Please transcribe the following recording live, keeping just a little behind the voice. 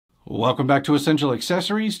Welcome back to Essential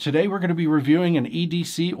Accessories. Today we're going to be reviewing an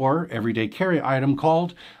EDC or everyday carry item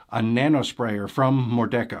called a nanoSprayer from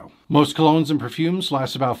Mordeco. Most colognes and perfumes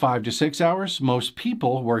last about 5 to 6 hours. Most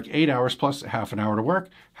people work 8 hours plus half an hour to work,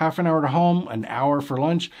 half an hour to home, an hour for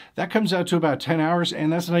lunch. That comes out to about 10 hours,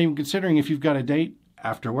 and that's not even considering if you've got a date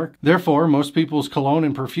after work. Therefore, most people's cologne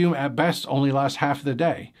and perfume at best only last half the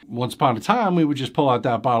day. Once upon a time, we would just pull out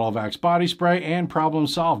that bottle of Axe body spray and problem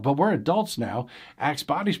solved. But we're adults now. Axe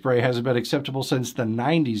body spray hasn't been acceptable since the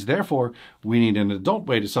 90s. Therefore, we need an adult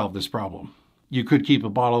way to solve this problem. You could keep a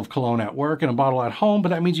bottle of cologne at work and a bottle at home, but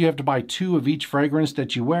that means you have to buy 2 of each fragrance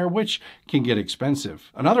that you wear, which can get expensive.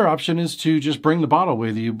 Another option is to just bring the bottle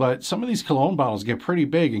with you, but some of these cologne bottles get pretty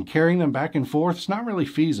big and carrying them back and forth is not really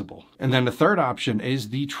feasible. And then the third option is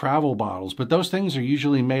the travel bottles, but those things are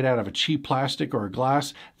usually made out of a cheap plastic or a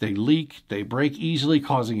glass. They leak, they break easily,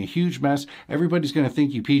 causing a huge mess. Everybody's going to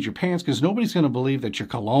think you peed your pants because nobody's going to believe that your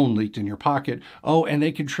cologne leaked in your pocket. Oh, and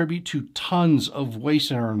they contribute to tons of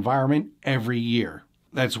waste in our environment every year.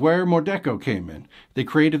 That's where Mordeco came in. They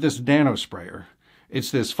created this nanoSprayer.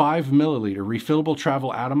 It's this 5 milliliter refillable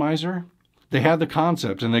travel atomizer. They had the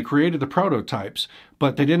concept and they created the prototypes,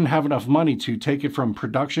 but they didn't have enough money to take it from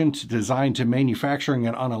production to design to manufacturing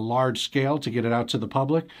it on a large scale to get it out to the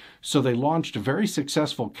public. So they launched a very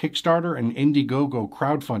successful Kickstarter and Indiegogo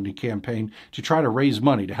crowdfunding campaign to try to raise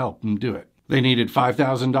money to help them do it. They needed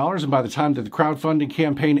 $5,000, and by the time that the crowdfunding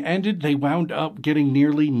campaign ended, they wound up getting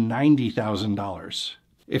nearly $90,000.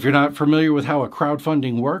 If you're not familiar with how a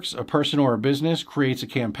crowdfunding works, a person or a business creates a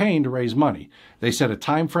campaign to raise money. They set a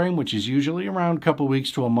time frame, which is usually around a couple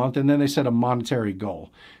weeks to a month, and then they set a monetary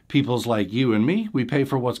goal. People's like you and me, we pay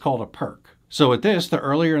for what's called a perk. So at this, the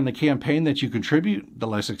earlier in the campaign that you contribute, the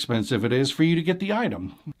less expensive it is for you to get the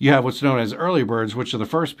item. You have what's known as early birds, which are the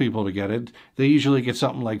first people to get it. They usually get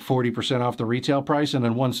something like 40% off the retail price, and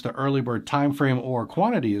then once the early bird time frame or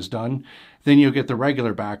quantity is done, then you'll get the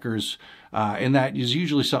regular backers, and that is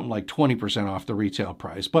usually something like 20% off the retail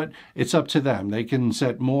price. But it's up to them. They can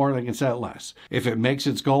set more, they can set less. If it makes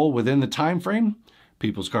its goal within the time frame,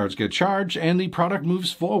 people's cards get charged and the product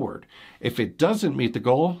moves forward. If it doesn't meet the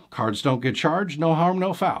goal, cards don't get charged, no harm,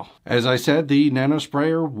 no foul. As I said, the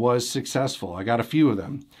nanoSprayer was successful. I got a few of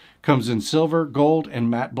them. Comes in silver, gold, and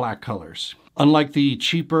matte black colors. Unlike the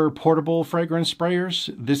cheaper portable fragrance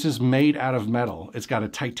sprayers, this is made out of metal. It's got a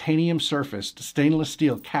titanium surfaced stainless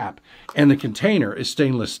steel cap, and the container is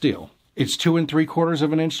stainless steel. It's 2 3/4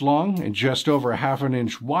 of an inch long and just over a half an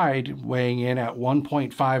inch wide, weighing in at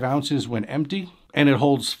 1.5 ounces when empty. And it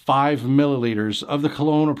holds 5 milliliters of the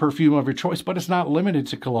cologne or perfume of your choice, but it's not limited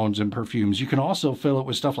to colognes and perfumes. You can also fill it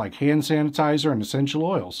with stuff like hand sanitizer and essential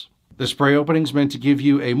oils. The spray opening is meant to give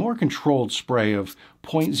you a more controlled spray of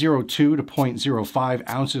 0.02 to 0.05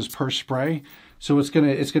 ounces per spray. So it's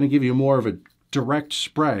gonna give you more of a direct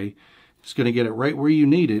spray. It's going to get it right where you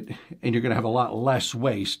need it, and you're going to have a lot less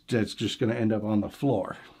waste that's just going to end up on the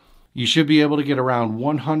floor. You should be able to get around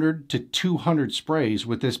 100 to 200 sprays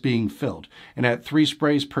with this being filled. And at 3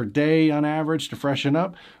 sprays per day on average to freshen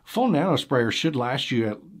up, full nanoSprayer should last you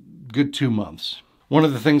a good 2 months. One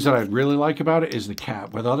of the things that I really like about it is the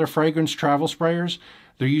cap. With other fragrance travel sprayers,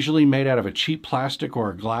 they're usually made out of a cheap plastic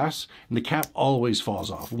or a glass, and the cap always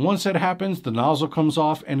falls off. Once that happens, the nozzle comes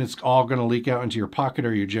off, and it's all going to leak out into your pocket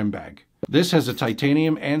or your gym bag. This has a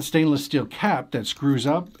titanium and stainless steel cap that screws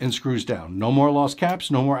up and screws down. No more lost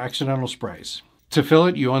caps, no more accidental sprays. To fill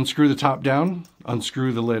it, you unscrew the top down,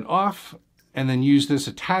 unscrew the lid off, and then use this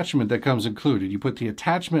attachment that comes included. You put the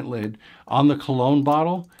attachment lid on the cologne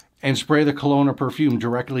bottle and spray the cologne or perfume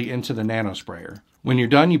directly into the nanoSprayer. When you're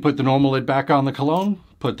done, you put the normal lid back on the cologne,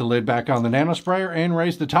 put the lid back on the nanoSprayer, and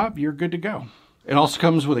raise the top. You're good to go. It also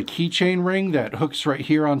comes with a keychain ring that hooks right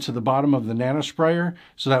here onto the bottom of the nanoSprayer,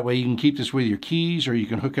 so that way you can keep this with your keys or you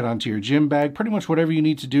can hook it onto your gym bag, pretty much whatever you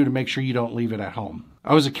need to do to make sure you don't leave it at home.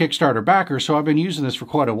 I was a Kickstarter backer, so I've been using this for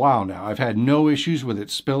quite a while now. I've had no issues with it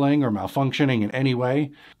spilling or malfunctioning in any way.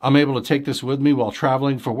 I'm able to take this with me while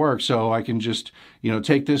traveling for work, so I can just,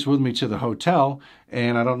 take this with me to the hotel,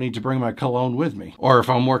 and I don't need to bring my cologne with me. Or if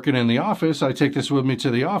I'm working in the office, I take this with me to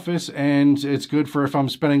the office, and it's good for if I'm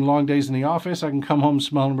spending long days in the office, I can come home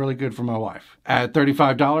smelling really good for my wife. At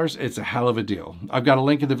 $35, it's a hell of a deal. I've got a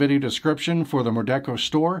link in the video description for the Mordeco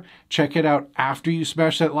store. Check it out after you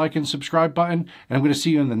smash that like and subscribe button, and I'm going to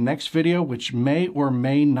see you in the next video, which may or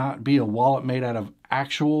may not be a wallet made out of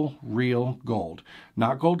actual real gold.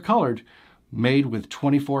 Not gold colored, made with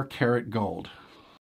 24 karat gold.